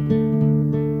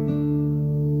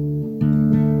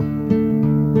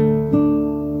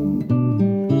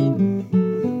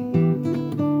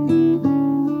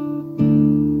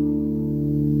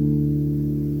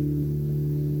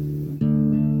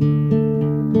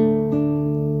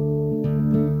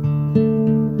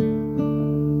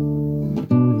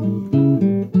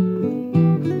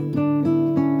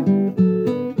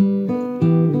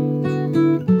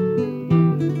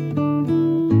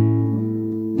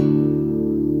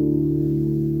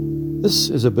 This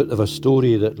is a bit of a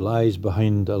story that lies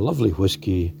behind a lovely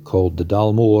whisky called the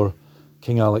Dalmore,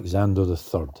 King Alexander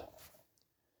III.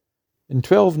 In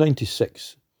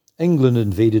 1296, England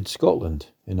invaded Scotland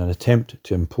in an attempt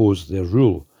to impose their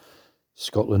rule.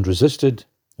 Scotland resisted,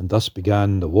 and thus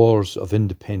began the Wars of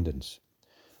Independence,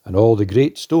 and all the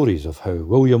great stories of how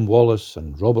William Wallace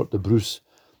and Robert the Bruce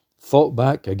fought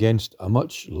back against a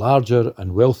much larger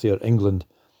and wealthier England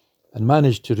and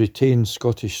managed to retain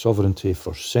Scottish sovereignty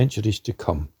for centuries to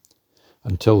come,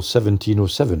 until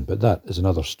 1707, but that is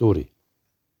another story.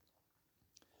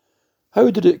 How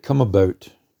did it come about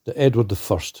that Edward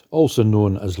I, also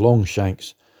known as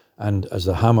Longshanks and as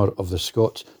the Hammer of the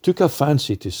Scots, took a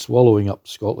fancy to swallowing up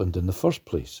Scotland in the first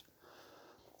place?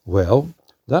 Well,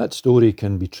 that story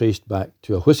can be traced back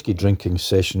to a whisky drinking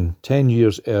session 10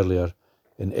 years earlier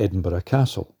in Edinburgh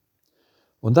Castle.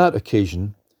 On that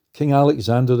occasion, King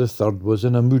Alexander III was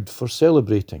in a mood for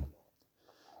celebrating.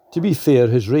 To be fair,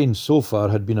 his reign so far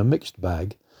had been a mixed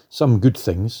bag, some good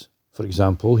things, For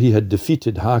example, he had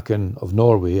defeated Haakon of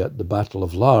Norway at the Battle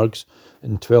of Largs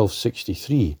in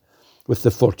 1263, with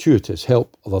the fortuitous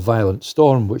help of a violent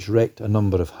storm which wrecked a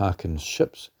number of Haakon's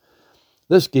ships.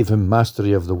 This gave him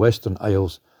mastery of the Western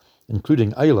Isles,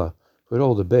 including Islay, where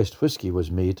all the best whisky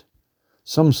was made.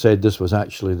 Some said this was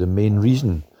actually the main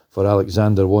reason for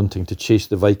Alexander wanting to chase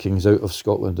the Vikings out of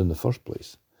Scotland in the first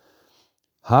place.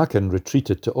 Haakon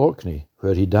retreated to Orkney,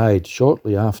 where he died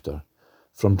shortly after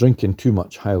from drinking too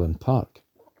much Highland Park.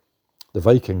 The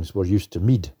Vikings were used to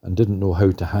mead and didn't know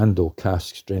how to handle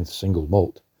cask-strength single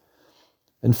malt.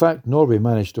 In fact, Norway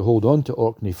managed to hold on to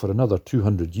Orkney for another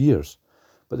 200 years,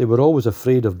 but they were always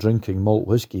afraid of drinking malt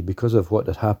whisky because of what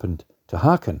had happened to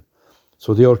Haakon,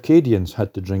 so the Orcadians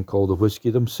had to drink all the whisky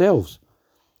themselves,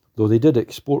 though they did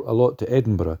export a lot to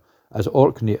Edinburgh, as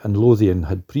Orkney and Lothian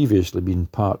had previously been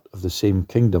part of the same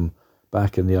kingdom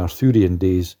back in the Arthurian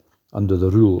days under the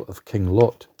rule of King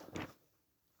Lot.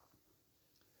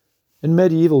 In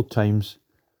medieval times,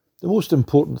 the most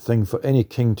important thing for any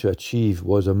king to achieve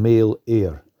was a male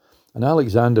heir, and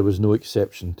Alexander was no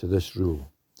exception to this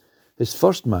rule. His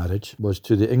first marriage was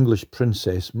to the English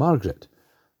princess Margaret,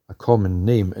 a common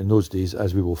name in those days,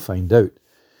 as we will find out.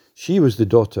 She was the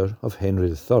daughter of Henry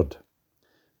III.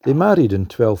 They married in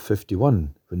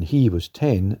 1251, when he was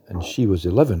 10 and she was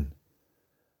 11.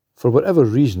 For whatever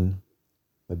reason,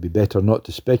 it would be better not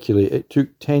to speculate, it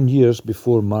took 10 years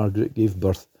before Margaret gave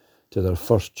birth to their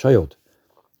first child,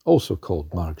 also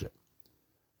called Margaret.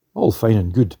 All fine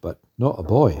and good, but not a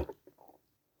boy.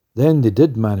 Then they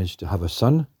did manage to have a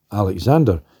son,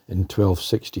 Alexander, in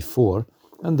 1264,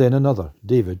 and then another,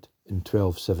 David, in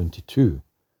 1272.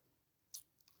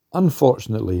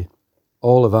 Unfortunately,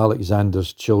 all of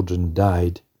Alexander's children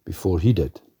died before he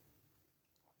did.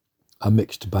 A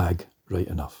mixed bag, right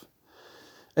enough.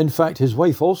 In fact, his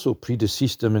wife also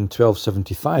predeceased him in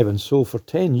 1275, and so for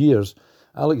 10 years,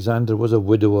 Alexander was a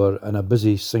widower and a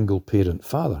busy single-parent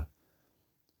father.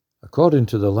 According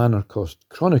to the Lanercost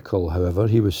Chronicle, however,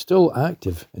 he was still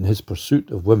active in his pursuit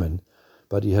of women,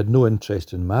 but he had no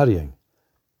interest in marrying.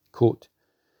 Quote,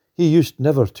 "He used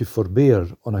never to forbear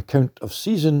on account of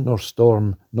season nor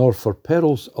storm, nor for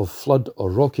perils of flood or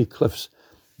rocky cliffs,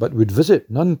 but would visit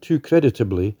none too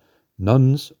creditably,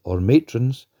 nuns or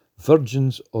matrons,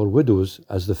 virgins or widows,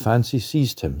 as the fancy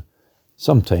seized him,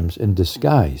 sometimes in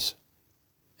disguise."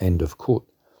 End of quote.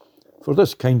 For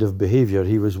this kind of behaviour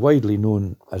he was widely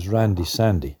known as Randy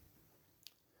Sandy.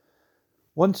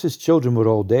 Once his children were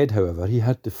all dead, however, he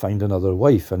had to find another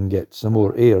wife and get some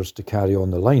more heirs to carry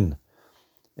on the line.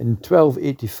 In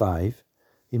 1285,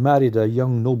 he married a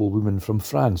young noblewoman from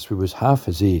France who was half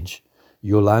his age,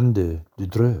 Yolande de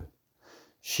Dreux.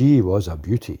 She was a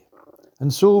beauty.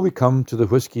 And so we come to the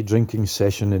whisky-drinking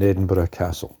session in Edinburgh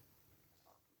Castle.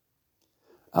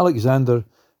 Alexander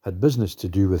had business to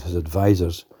do with his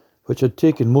advisers, which had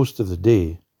taken most of the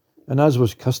day, and as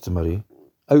was customary,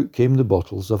 out came the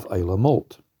bottles of Islay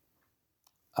malt.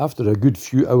 After a good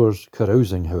few hours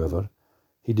carousing, however,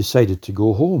 he decided to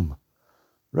go home.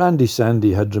 Randy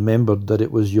Sandy had remembered that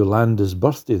it was Yolanda's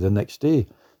birthday the next day,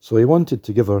 so he wanted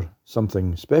to give her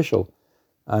something special,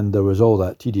 and there was all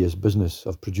that tedious business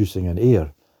of producing an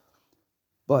heir.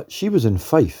 But she was in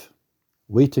Fife,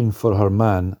 waiting for her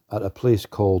man at a place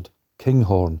called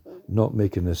Kinghorn, not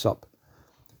making this up.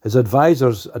 His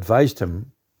advisers advised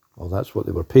him, well, that's what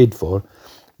they were paid for,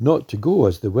 not to go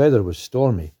as the weather was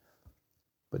stormy,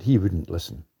 but he wouldn't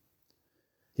listen.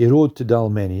 He rode to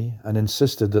Dalmeny and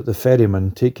insisted that the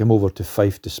ferryman take him over to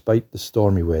Fife despite the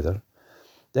stormy weather.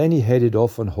 Then he headed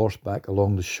off on horseback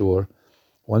along the shore,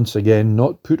 once again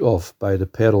not put off by the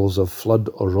perils of flood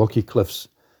or rocky cliffs.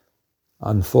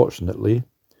 Unfortunately,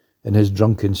 in his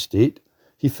drunken state,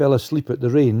 he fell asleep at the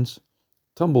reins,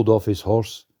 tumbled off his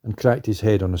horse, and cracked his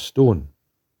head on a stone.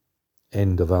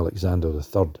 End of Alexander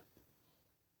III.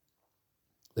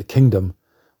 The kingdom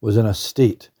was in a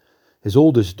state. His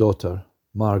oldest daughter,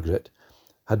 Margaret,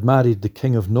 had married the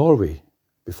King of Norway,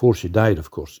 before she died, of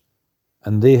course,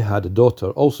 and they had a daughter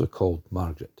also called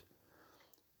Margaret.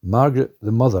 Margaret,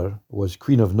 the mother, was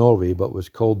Queen of Norway, but was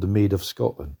called the Maid of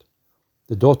Scotland.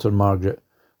 The daughter Margaret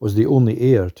was the only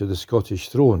heir to the Scottish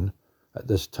throne at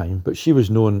this time, but she was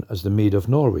known as the Maid of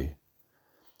Norway.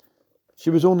 She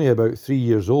was only about 3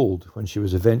 years old when she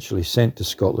was eventually sent to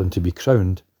Scotland to be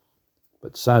crowned,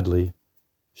 but sadly,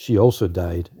 she also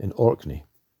died in Orkney.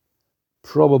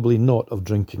 Probably not of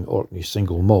drinking Orkney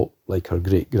single malt like her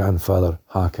great-grandfather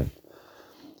Haakon.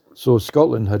 So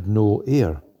Scotland had no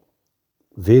heir.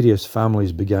 Various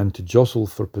families began to jostle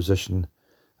for position,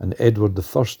 and Edward I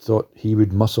thought he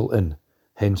would muscle in,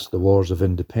 hence the Wars of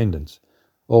Independence,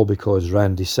 all because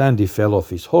Randy Sandy fell off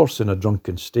his horse in a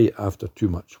drunken state after too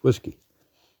much whisky.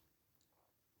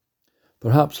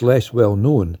 Perhaps less well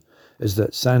known is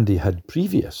that Sandy had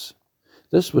previous.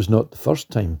 This was not the first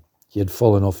time he had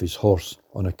fallen off his horse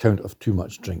on account of too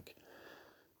much drink.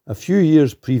 A few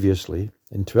years previously,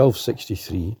 in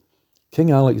 1263,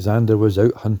 King Alexander was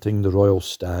out hunting the royal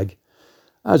stag,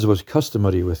 as was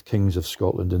customary with kings of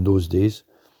Scotland in those days,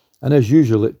 and as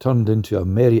usual it turned into a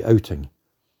merry outing,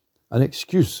 an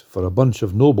excuse for a bunch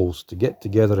of nobles to get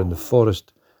together in the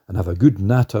forest and have a good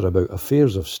natter about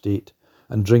affairs of state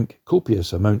and drink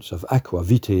copious amounts of aqua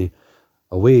vitae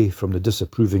away from the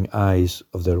disapproving eyes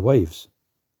of their wives.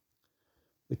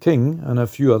 The king and a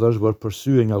few others were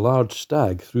pursuing a large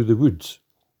stag through the woods.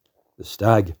 The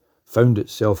stag found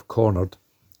itself cornered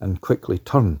and quickly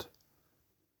turned.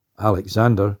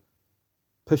 Alexander,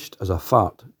 pished as a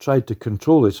fart, tried to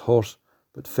control his horse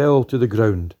but fell to the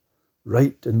ground,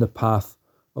 right in the path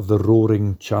of the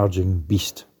roaring, charging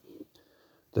beast.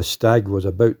 The stag was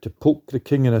about to poke the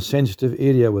king in a sensitive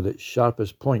area with its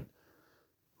sharpest point,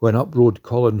 when up rode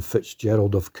Colin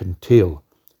Fitzgerald of Kintail,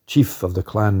 chief of the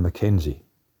clan Mackenzie.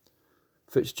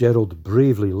 Fitzgerald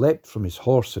bravely leapt from his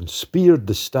horse and speared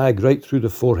the stag right through the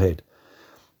forehead.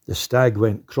 The stag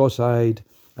went cross-eyed,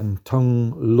 and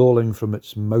tongue lolling from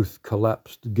its mouth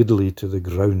collapsed giddily to the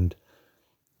ground,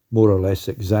 more or less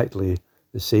exactly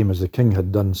the same as the king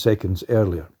had done seconds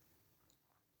earlier.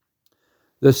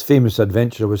 This famous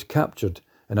adventure was captured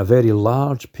in a very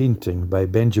large painting by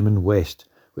Benjamin West,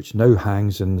 which now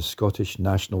hangs in the Scottish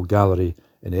National Gallery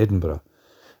in Edinburgh.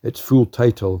 Its full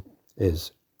title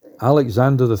is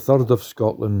Alexander III of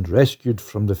Scotland rescued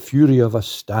from the fury of a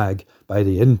stag by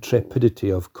the intrepidity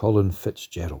of Colin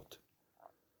Fitzgerald.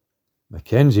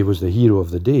 Mackenzie was the hero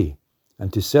of the day,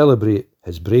 and to celebrate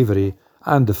his bravery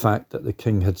and the fact that the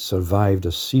king had survived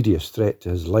a serious threat to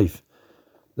his life,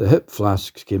 the hip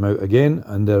flasks came out again,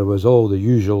 and there was all the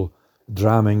usual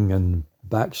dramming and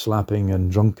backslapping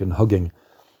and drunken hugging.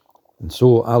 And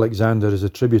so Alexander is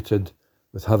attributed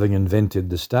with having invented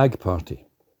the stag party.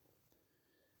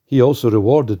 He also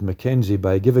rewarded Mackenzie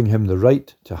by giving him the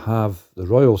right to have the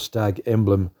royal stag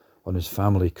emblem on his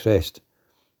family crest,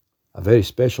 a very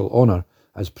special honour,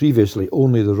 as previously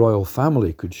only the royal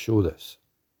family could show this.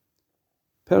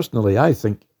 Personally, I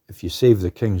think if you save the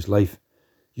king's life,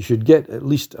 you should get at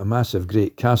least a massive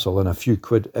great castle and a few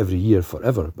quid every year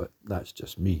forever, but that's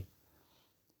just me.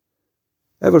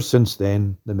 Ever since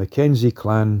then, the Mackenzie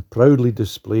clan proudly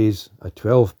displays a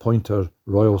 12-pointer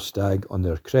royal stag on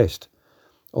their crest,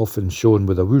 often shown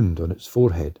with a wound on its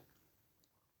forehead.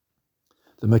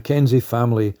 The Mackenzie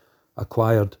family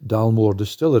acquired Dalmore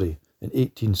Distillery in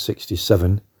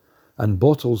 1867, and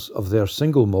bottles of their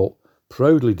single malt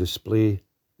proudly display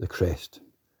the crest.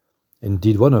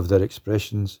 Indeed, one of their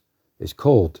expressions is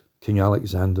called King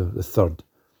Alexander III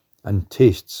and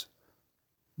tastes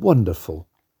wonderful,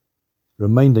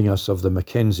 reminding us of the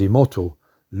Mackenzie motto,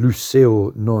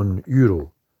 Luceo non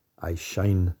euro, I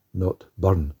shine not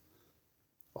burn.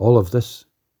 All of this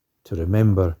to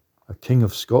remember a King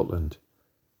of Scotland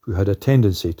who had a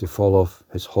tendency to fall off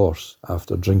his horse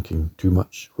after drinking too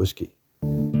much whisky.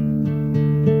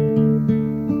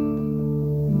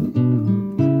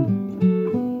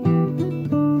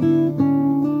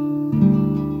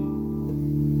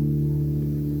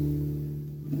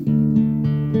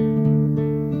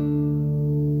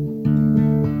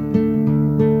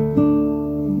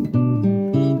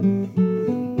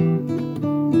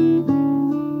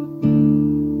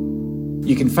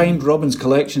 You can find Robin's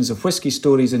collections of whisky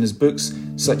stories in his books,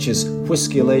 such as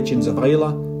Whisky Legends of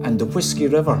Islay and The Whisky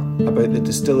River, about the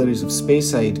distilleries of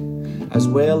Speyside, as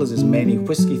well as his many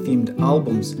whisky-themed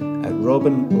albums at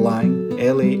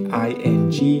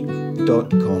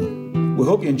robinlang.com. We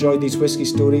hope you enjoyed these whisky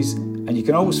stories, and you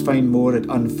can always find more at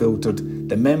Unfiltered,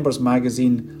 the members'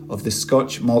 magazine of the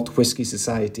Scotch Malt Whisky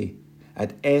Society,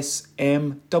 at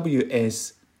smws.com.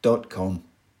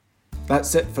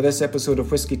 That's it for this episode of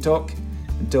Whisky Talk.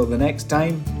 Until the next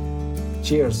time,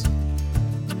 cheers.